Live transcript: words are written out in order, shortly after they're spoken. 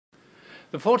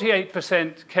The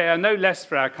 48% care no less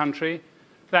for our country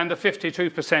than the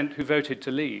 52% who voted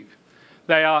to leave.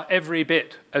 They are every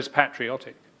bit as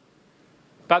patriotic.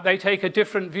 But they take a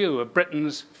different view of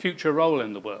Britain's future role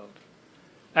in the world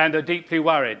and are deeply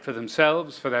worried for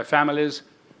themselves, for their families,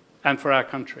 and for our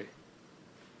country.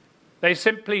 They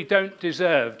simply don't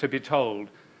deserve to be told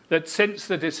that since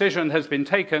the decision has been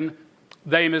taken,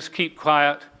 they must keep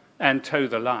quiet and toe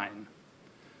the line.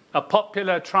 A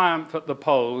popular triumph at the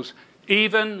polls,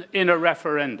 even in a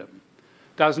referendum,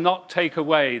 does not take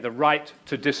away the right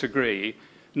to disagree,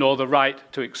 nor the right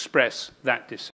to express that dissent.